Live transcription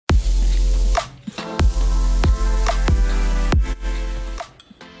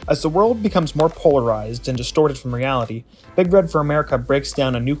As the world becomes more polarized and distorted from reality, Big Red for America breaks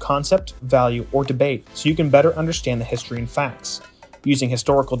down a new concept, value, or debate so you can better understand the history and facts. Using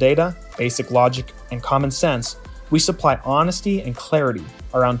historical data, basic logic, and common sense, we supply honesty and clarity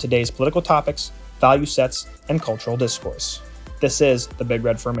around today's political topics, value sets, and cultural discourse. This is the Big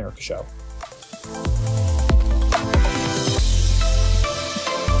Red for America show.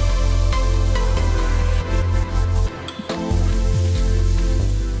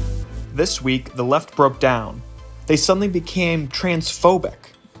 This week, the left broke down. They suddenly became transphobic.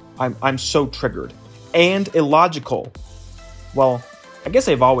 I'm so triggered. And illogical. Well, I guess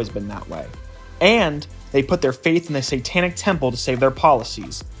they've always been that way. And they put their faith in the satanic temple to save their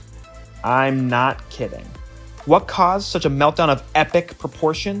policies. I'm not kidding. What caused such a meltdown of epic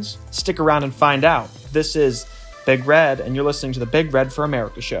proportions? Stick around and find out. This is Big Red, and you're listening to the Big Red for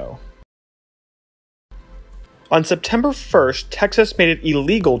America show. On September 1st, Texas made it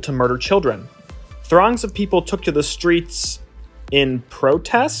illegal to murder children. Throngs of people took to the streets in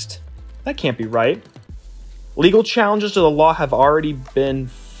protest? That can't be right. Legal challenges to the law have already been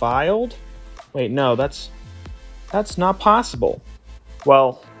filed? Wait, no, that's not possible.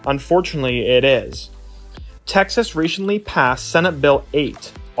 Well, unfortunately, it is. Texas recently passed Senate Bill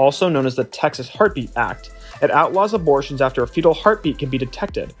 8, also known as the Texas Heartbeat Act. It outlaws abortions after a fetal heartbeat can be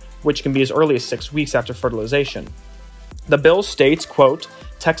detected, which can be as early as 6 weeks after fertilization. The bill states, quote,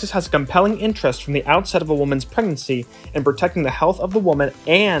 Texas has a compelling interest from the outset of a woman's pregnancy in protecting the health of the woman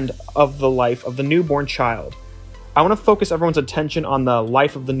and of the life of the newborn child. I want to focus everyone's attention on the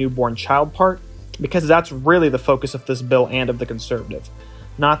life of the newborn child part, because that's really the focus of this bill and of the conservative,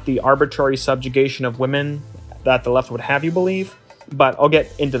 not the arbitrary subjugation of women that the left would have you believe, but I'll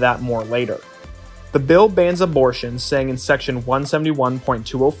get into that more later. The bill bans abortion, saying in section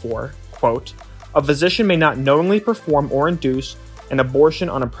 171.204, quote, a physician may not knowingly perform or induce an abortion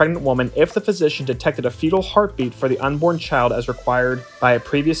on a pregnant woman if the physician detected a fetal heartbeat for the unborn child as required by a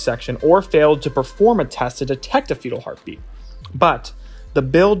previous section or failed to perform a test to detect a fetal heartbeat. But the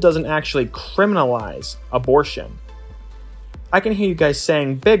bill doesn't actually criminalize abortion. I can hear you guys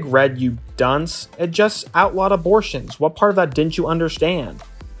saying, Big Red, you dunce, it just outlawed abortions. What part of that didn't you understand?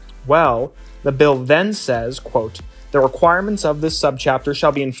 Well, the bill then says, quote, the requirements of this subchapter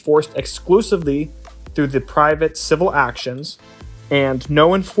shall be enforced exclusively through the private civil actions, and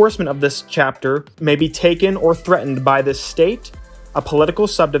no enforcement of this chapter may be taken or threatened by the state, a political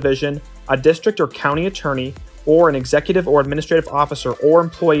subdivision, a district or county attorney, or an executive or administrative officer or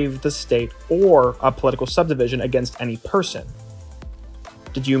employee of the state or a political subdivision against any person.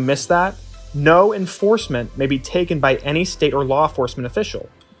 Did you miss that? No enforcement may be taken by any state or law enforcement official,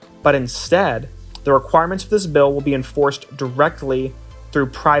 but instead, the requirements of this bill will be enforced directly through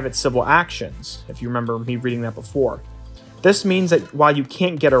private civil actions, if you remember me reading that before. This means that while you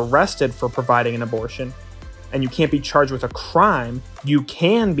can't get arrested for providing an abortion, and you can't be charged with a crime, you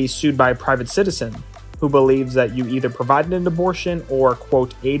can be sued by a private citizen who believes that you either provided an abortion or,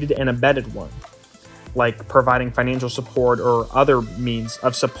 quote, aided and abetted one, like providing financial support or other means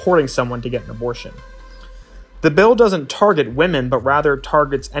of supporting someone to get an abortion. The bill doesn't target women, but rather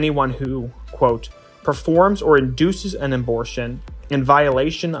targets anyone who, quote, performs or induces an abortion in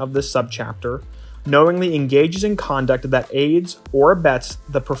violation of this subchapter, knowingly engages in conduct that aids or abets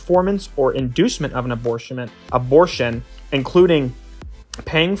the performance or inducement of an abortion, including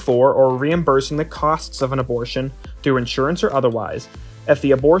paying for or reimbursing the costs of an abortion through insurance or otherwise, if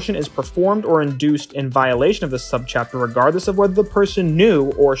the abortion is performed or induced in violation of this subchapter, regardless of whether the person knew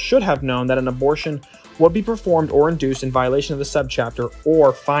or should have known that an abortion would be performed or induced in violation of the subchapter,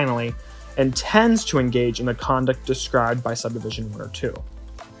 or finally, intends to engage in the conduct described by subdivision 1 or 2.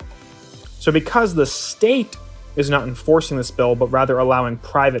 So because the state is not enforcing this bill, but rather allowing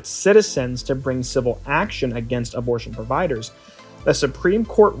private citizens to bring civil action against abortion providers, the Supreme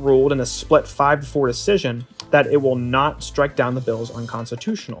Court ruled in a split 5-4 decision that it will not strike down the bill as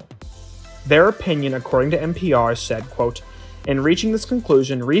unconstitutional. Their opinion, according to NPR, said, quote, in reaching this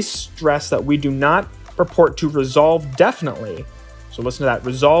conclusion, we stress that we do not purport to resolve definitely, so listen to that,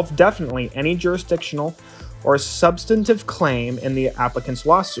 resolve definitely any jurisdictional or substantive claim in the applicant's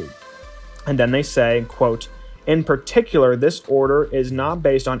lawsuit. And then they say, quote, in particular, this order is not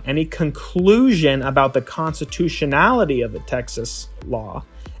based on any conclusion about the constitutionality of the Texas law,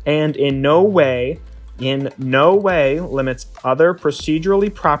 and in no way limits other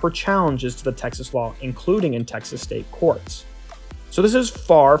procedurally proper challenges to the Texas law, including in Texas state courts. So this is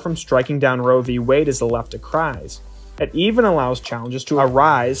far from striking down Roe v. Wade as the left decries. It even allows challenges to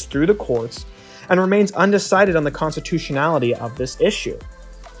arise through the courts and remains undecided on the constitutionality of this issue.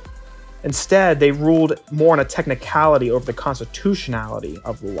 Instead, they ruled more on a technicality over the constitutionality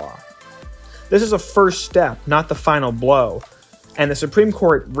of the law. This is a first step, not the final blow, and the Supreme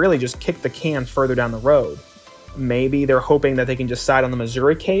Court really just kicked the can further down the road. Maybe they're hoping that they can decide on the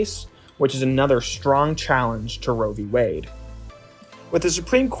Missouri case, which is another strong challenge to Roe v. Wade. With the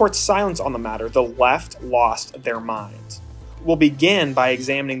Supreme Court's silence on the matter, the left lost their minds. We'll begin by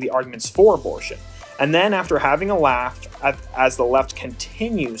examining the arguments for abortion, and then after having a laugh as the left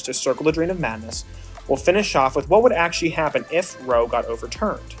continues to circle the drain of madness, we'll finish off with what would actually happen if Roe got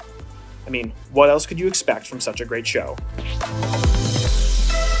overturned. I mean, what else could you expect from such a great show?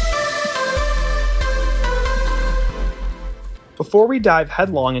 Before we dive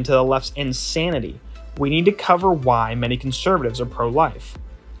headlong into the left's insanity, we need to cover why many conservatives are pro-life.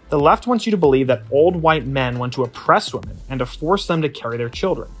 The left wants you to believe that old white men want to oppress women and to force them to carry their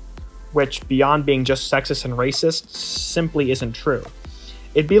children, which, beyond being just sexist and racist, simply isn't true.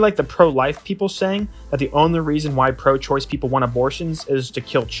 It'd be like the pro-life people saying that the only reason why pro-choice people want abortions is to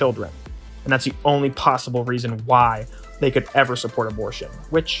kill children, and that's the only possible reason why they could ever support abortion,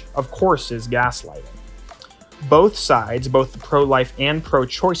 which, of course, is gaslighting. Both sides, both the pro-life and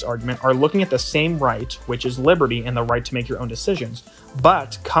pro-choice argument, are looking at the same right, which is liberty and the right to make your own decisions,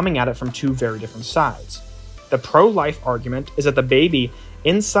 but coming at it from two very different sides. The pro-life argument is that the baby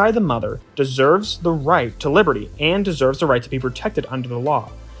inside the mother deserves the right to liberty and deserves the right to be protected under the law,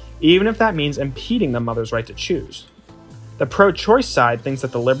 even if that means impeding the mother's right to choose. The pro-choice side thinks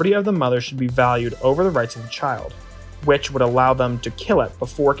that the liberty of the mother should be valued over the rights of the child, which would allow them to kill it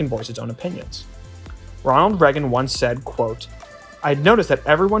before it can voice its own opinions. Ronald Reagan once said, quote, "I'd noticed that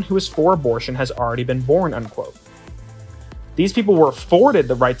everyone who is for abortion has already been born," unquote. These people were afforded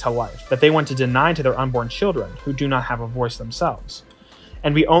the right to life that they want to deny to their unborn children who do not have a voice themselves.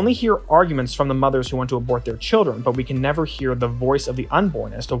 And we only hear arguments from the mothers who want to abort their children, but we can never hear the voice of the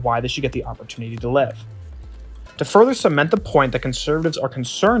unborn as to why they should get the opportunity to live. To further cement the point that conservatives are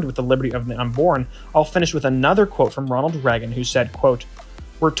concerned with the liberty of the unborn, I'll finish with another quote from Ronald Reagan who said, quote,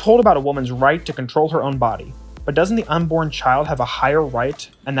 "We're told about a woman's right to control her own body, but doesn't the unborn child have a higher right,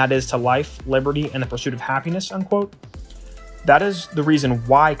 and that is to life, liberty, and the pursuit of happiness," unquote? That is the reason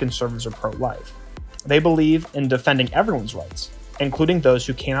why conservatives are pro-life. They believe in defending everyone's rights, including those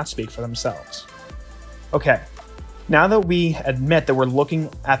who cannot speak for themselves. Okay, now that we admit that we're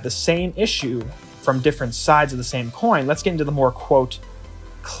looking at the same issue from different sides of the same coin, let's get into the more, quote,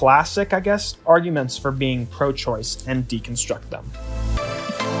 classic, arguments for being pro-choice and deconstruct them.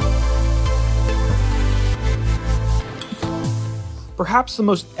 Perhaps the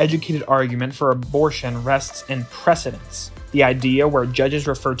most educated argument for abortion rests in precedents, the idea where judges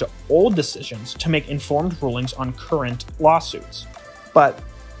refer to old decisions to make informed rulings on current lawsuits. But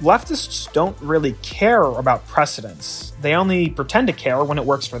leftists don't really care about precedents. They only pretend to care when it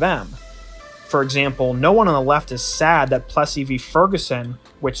works for them. For example, no one on the left is sad that Plessy v. Ferguson,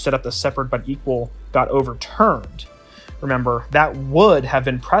 which set up the separate but equal, got overturned. Remember, that would have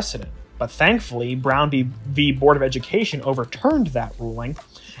been precedent. But thankfully, Brown v. Board of Education overturned that ruling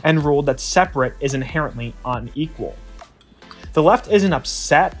and ruled that separate is inherently unequal. The left isn't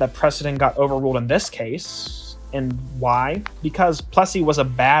upset that precedent got overruled in this case. And why? Because Plessy was a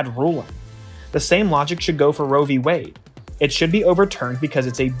bad ruling. The same logic should go for Roe v. Wade. It should be overturned because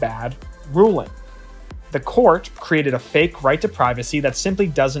it's a bad ruling. The court created a fake right to privacy that simply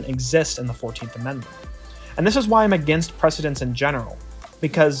doesn't exist in the 14th Amendment. And this is why I'm against precedents in general,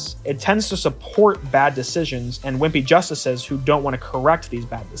 because it tends to support bad decisions and wimpy justices who don't want to correct these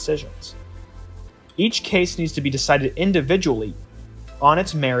bad decisions. Each case needs to be decided individually on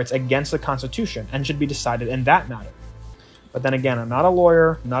its merits against the Constitution and should be decided in that matter. But then again, I'm not a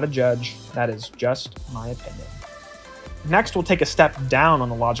lawyer, not a judge, that is just my opinion. Next, we'll take a step down on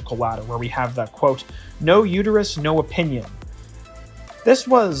the logical ladder where we have the, quote, "no uterus, no opinion." This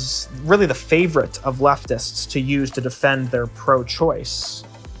was really the favorite of leftists to use to defend their pro-choice.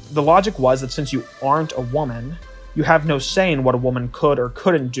 The logic was that since you aren't a woman, you have no say in what a woman could or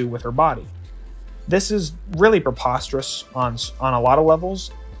couldn't do with her body. This is really preposterous on a lot of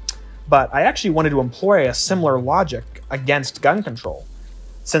levels, but I actually wanted to employ a similar logic against gun control.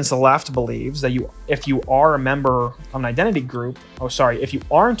 Since the left believes that if you aren't a member of an identity group,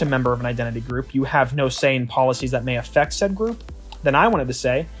 you have no say in policies that may affect said group, then I wanted to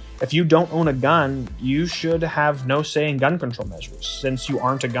say, if you don't own a gun, you should have no say in gun control measures, since you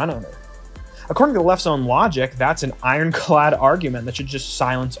aren't a gun owner. According to the left's own logic, that's an ironclad argument that should just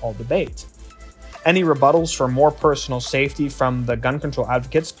silence all debate. Any rebuttals for more personal safety from the gun control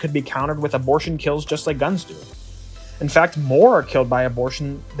advocates could be countered with abortion kills just like guns do. In fact, more are killed by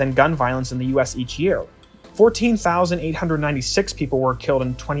abortion than gun violence in the US each year. 14,896 people were killed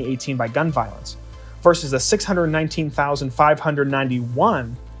in 2018 by gun violence, versus the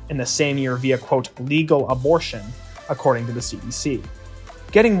 619,591 in the same year via, quote, legal abortion, according to the CDC.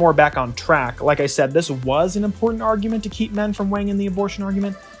 Getting more back on track, like I said, this was an important argument to keep men from weighing in the abortion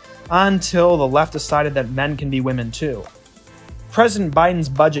argument, until the left decided that men can be women too. President Biden's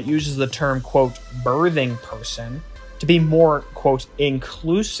budget uses the term, quote, birthing person to be more, quote,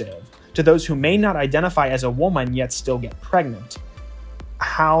 inclusive to those who may not identify as a woman yet still get pregnant.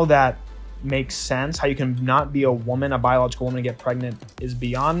 How that makes sense, how you can not be a woman, a biological woman, and get pregnant is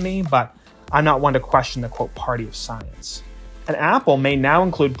beyond me, but I'm not one to question the, quote, party of science. And Apple may now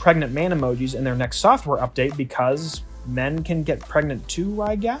include pregnant man emojis in their next software update because men can get pregnant too,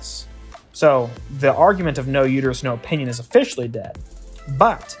 I guess? So the argument of no uterus, no opinion is officially dead.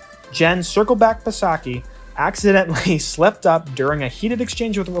 But Jen Circleback Psaki accidentally slipped up during a heated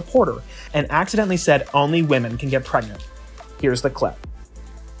exchange with a reporter and accidentally said only women can get pregnant. Here's the clip.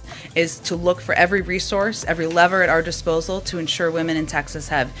 Is to look for every resource, every lever at our disposal to ensure women in Texas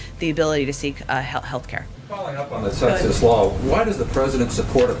have the ability to seek health care. Following up on the Texas law, why does the president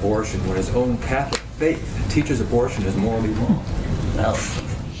support abortion when his own Catholic faith teaches abortion is morally wrong? Well,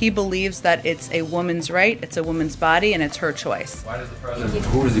 he believes that it's a woman's right, it's a woman's body, and it's her choice. Why does the president,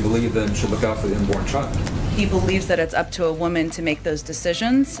 who does he believe then should look out for the unborn child? He believes that it's up to a woman to make those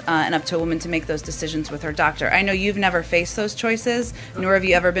decisions, and up to a woman to make those decisions with her doctor. I know you've never faced those choices, nor have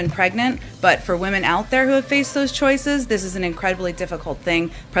you ever been pregnant, but for women out there who have faced those choices, this is an incredibly difficult thing.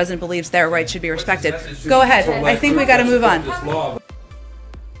 The president believes their rights should be respected. Go ahead. I think we got to move on.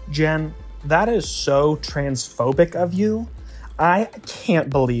 Jen, that is so transphobic of you. I can't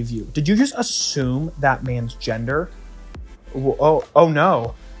believe you. Did you just assume that man's gender? Oh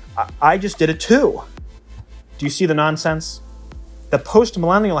no. I just did it too. Do you see the nonsense? The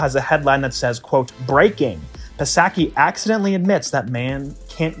Post-Millennial has a headline that says, quote, breaking. Psaki accidentally admits that man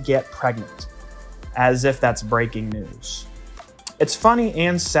can't get pregnant. As if that's breaking news. It's funny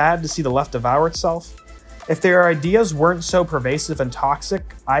and sad to see the left devour itself. If their ideas weren't so pervasive and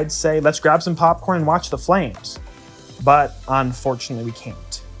toxic, I'd say let's grab some popcorn and watch the flames. But unfortunately we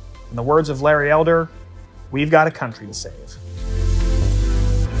can't. In the words of Larry Elder, we've got a country to save.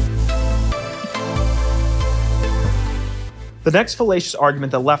 The next fallacious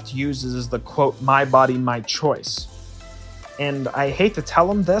argument the left uses is the, quote, my body, my choice. And I hate to tell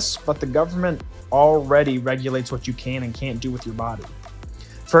them this, but the government already regulates what you can and can't do with your body.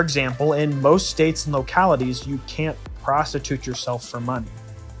 For example, in most states and localities, you can't prostitute yourself for money.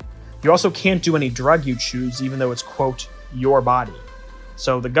 You also can't do any drug you choose, even though it's, quote, your body.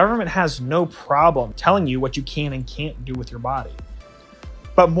 So the government has no problem telling you what you can and can't do with your body.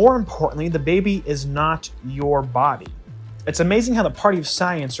 But more importantly, the baby is not your body. It's amazing how the party of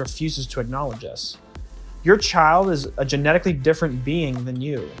science refuses to acknowledge this. Your child is a genetically different being than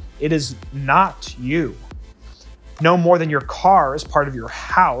you. It is not you. No more than your car is part of your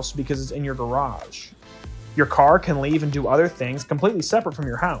house because it's in your garage. Your car can leave and do other things completely separate from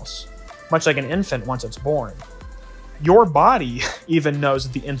your house, much like an infant once it's born. Your body even knows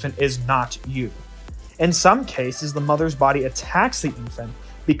that the infant is not you. In some cases, the mother's body attacks the infant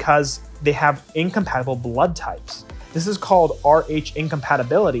because they have incompatible blood types. This is called Rh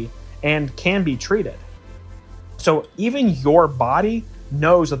incompatibility and can be treated. So even your body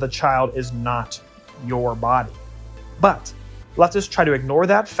knows that the child is not your body. But leftists try to ignore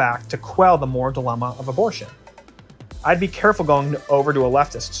that fact to quell the moral dilemma of abortion. I'd be careful going over to a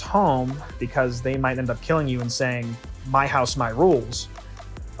leftist's home because they might end up killing you and saying, my house, my rules.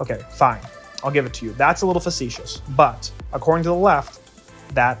 Okay, fine. I'll give it to you. That's a little facetious, but according to the left,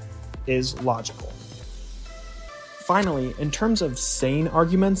 that is logical. Finally, in terms of sane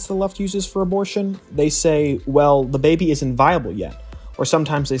arguments the left uses for abortion, they say, well, the baby isn't viable yet, or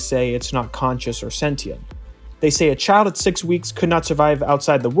sometimes they say it's not conscious or sentient. They say a child at 6 weeks could not survive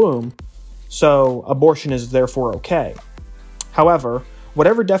outside the womb, so abortion is therefore okay. However,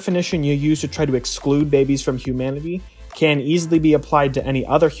 whatever definition you use to try to exclude babies from humanity can easily be applied to any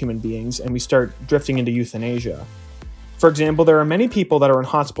other human beings, and we start drifting into euthanasia. For example, there are many people that are in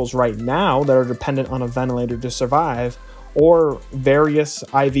hospitals right now that are dependent on a ventilator to survive, or various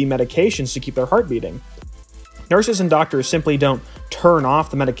IV medications to keep their heart beating. Nurses and doctors simply don't turn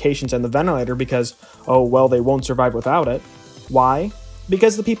off the medications and the ventilator because, oh, well, they won't survive without it. Why?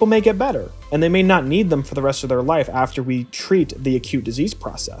 Because the people may get better, and they may not need them for the rest of their life after we treat the acute disease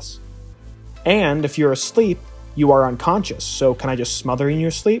process. And if you're asleep, you are unconscious, so can I just smother you in your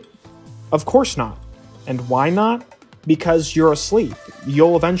sleep? Of course not. And why not? Because you're asleep.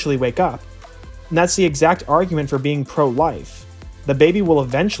 You'll eventually wake up. And that's the exact argument for being pro-life. The baby will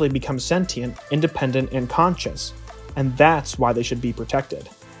eventually become sentient, independent, and conscious, and that's why they should be protected.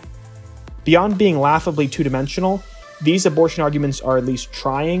 Beyond being laughably two-dimensional, these abortion arguments are at least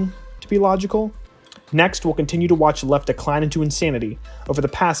trying to be logical. Next, we'll continue to watch the left decline into insanity over the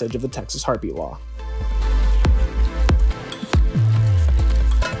passage of the Texas Heartbeat Law.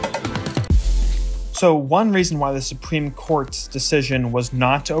 So one reason why the Supreme Court's decision was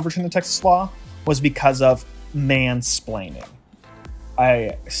not to overturn the Texas law was because of mansplaining.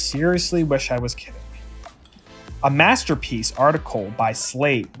 I seriously wish I was kidding. A masterpiece article by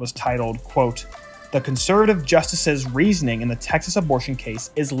Slate was titled, quote, "The conservative justice's reasoning in the Texas abortion case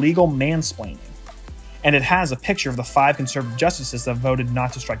is legal mansplaining." And it has a picture of the 5 conservative justices that voted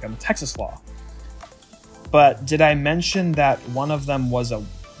not to strike down the Texas law. But did I mention that one of them was a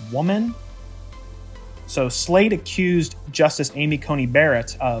woman? So Slate accused Justice Amy Coney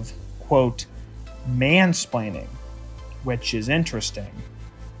Barrett of, quote, mansplaining, which is interesting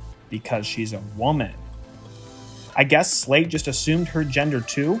because she's a woman. I guess Slate just assumed her gender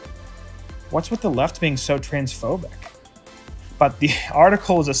too? What's with the left being so transphobic? But the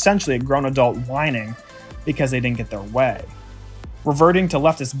article is essentially a grown adult whining because they didn't get their way, reverting to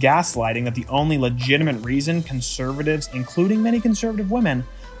leftist gaslighting that the only legitimate reason conservatives, including many conservative women,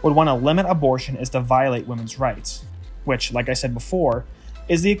 would want to limit abortion is to violate women's rights, which, like I said before,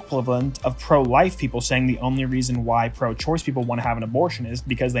 is the equivalent of pro-life people saying the only reason why pro-choice people want to have an abortion is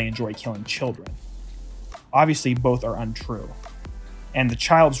because they enjoy killing children. Obviously, both are untrue, and the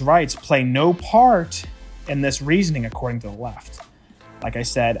child's rights play no part in this reasoning according to the left. Like I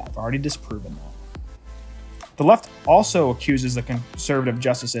said, I've already disproven that. The left also accuses the conservative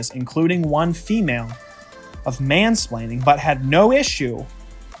justices, including one female, of mansplaining, but had no issue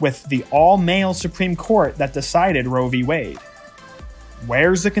with the all-male Supreme Court that decided Roe v. Wade.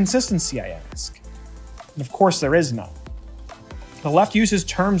 Where's the consistency, I ask? And of course there is none. The left uses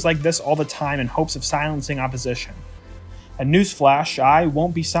terms like this all the time in hopes of silencing opposition. And newsflash, I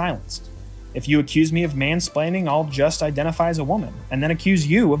won't be silenced. If you accuse me of mansplaining, I'll just identify as a woman, and then accuse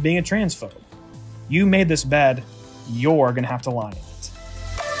you of being a transphobe. You made this bed, you're gonna have to lie in it.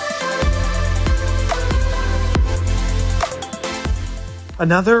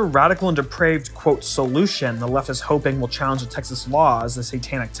 Another radical and depraved, quote, solution the left is hoping will challenge the Texas law is the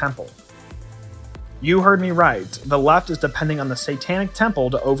Satanic Temple. You heard me right. The left is depending on the Satanic Temple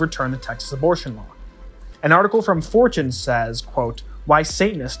to overturn the Texas abortion law. An article from Fortune says, quote, "Why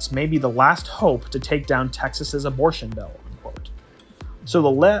Satanists may be the last hope to take down Texas's abortion bill," unquote. So the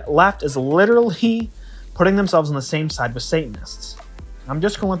left is literally putting themselves on the same side with Satanists. I'm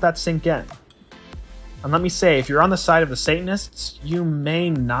just going to let that sink in. And let me say, if you're on the side of the Satanists, you may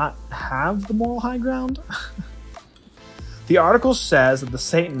not have the moral high ground. The article says that the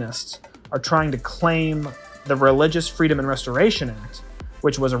Satanists are trying to claim the Religious Freedom and Restoration Act,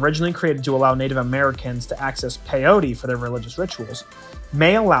 which was originally created to allow Native Americans to access peyote for their religious rituals,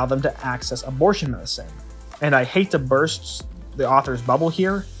 may allow them to access abortion medicine. And I hate to burst the author's bubble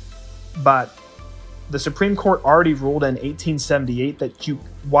here, but the Supreme Court already ruled in 1878 that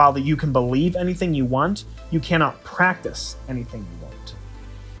while you can believe anything you want, you cannot practice anything you want.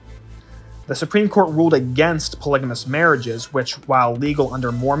 The Supreme Court ruled against polygamous marriages, which, while legal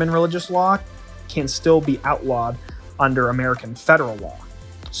under Mormon religious law, can still be outlawed under American federal law.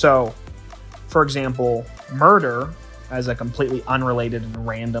 So, for example, murder, as a completely unrelated and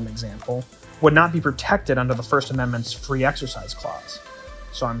random example, would not be protected under the First Amendment's Free Exercise Clause.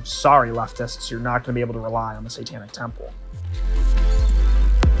 So I'm sorry, leftists, you're not going to be able to rely on the Satanic Temple.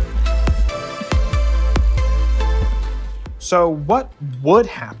 So what would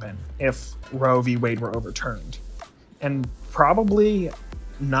happen if Roe v. Wade were overturned? And probably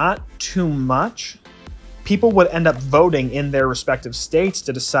not too much. People would end up voting in their respective states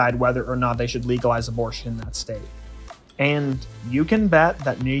to decide whether or not they should legalize abortion in that state. And you can bet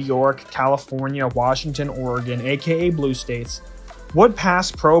that New York, California, Washington, Oregon, aka blue states, would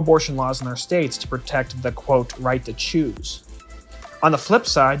pass pro-abortion laws in their states to protect the, quote, right to choose. On the flip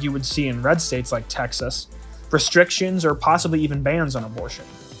side, you would see in red states like Texas, restrictions or possibly even bans on abortion.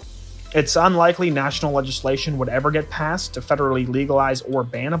 It's unlikely national legislation would ever get passed to federally legalize or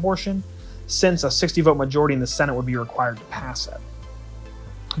ban abortion, since a 60-vote majority in the Senate would be required to pass it.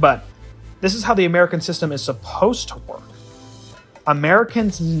 But this is how the American system is supposed to work.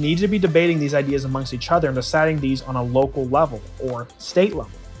 Americans need to be debating these ideas amongst each other and deciding these on a local level or state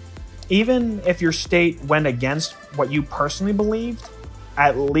level. Even if your state went against what you personally believed,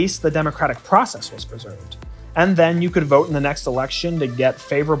 at least the democratic process was preserved. And then you could vote in the next election to get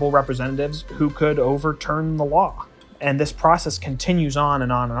favorable representatives who could overturn the law. And this process continues on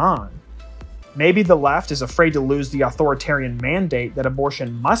and on and on. Maybe the left is afraid to lose the authoritarian mandate that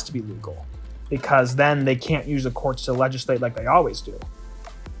abortion must be legal, because then they can't use the courts to legislate like they always do.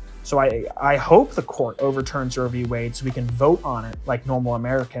 So I hope the court overturns Roe v. Wade so we can vote on it like normal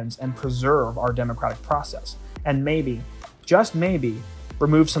Americans and preserve our democratic process. And maybe, just maybe,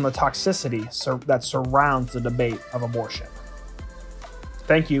 remove some of the toxicity that surrounds the debate of abortion.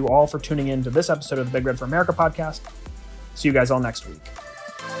 Thank you all for tuning in to this episode of the Big Red for America podcast. See you guys all next week.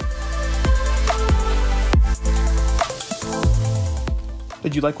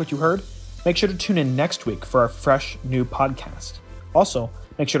 Did you like what you heard? Make sure to tune in next week for our fresh new podcast. Also,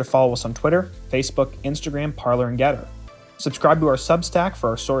 make sure to follow us on Twitter, Facebook, Instagram, Parler, and Getter. Subscribe to our Substack for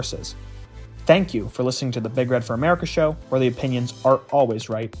our sources. Thank you for listening to the Big Red for America show, where the opinions are always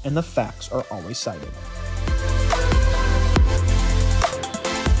right and the facts are always cited.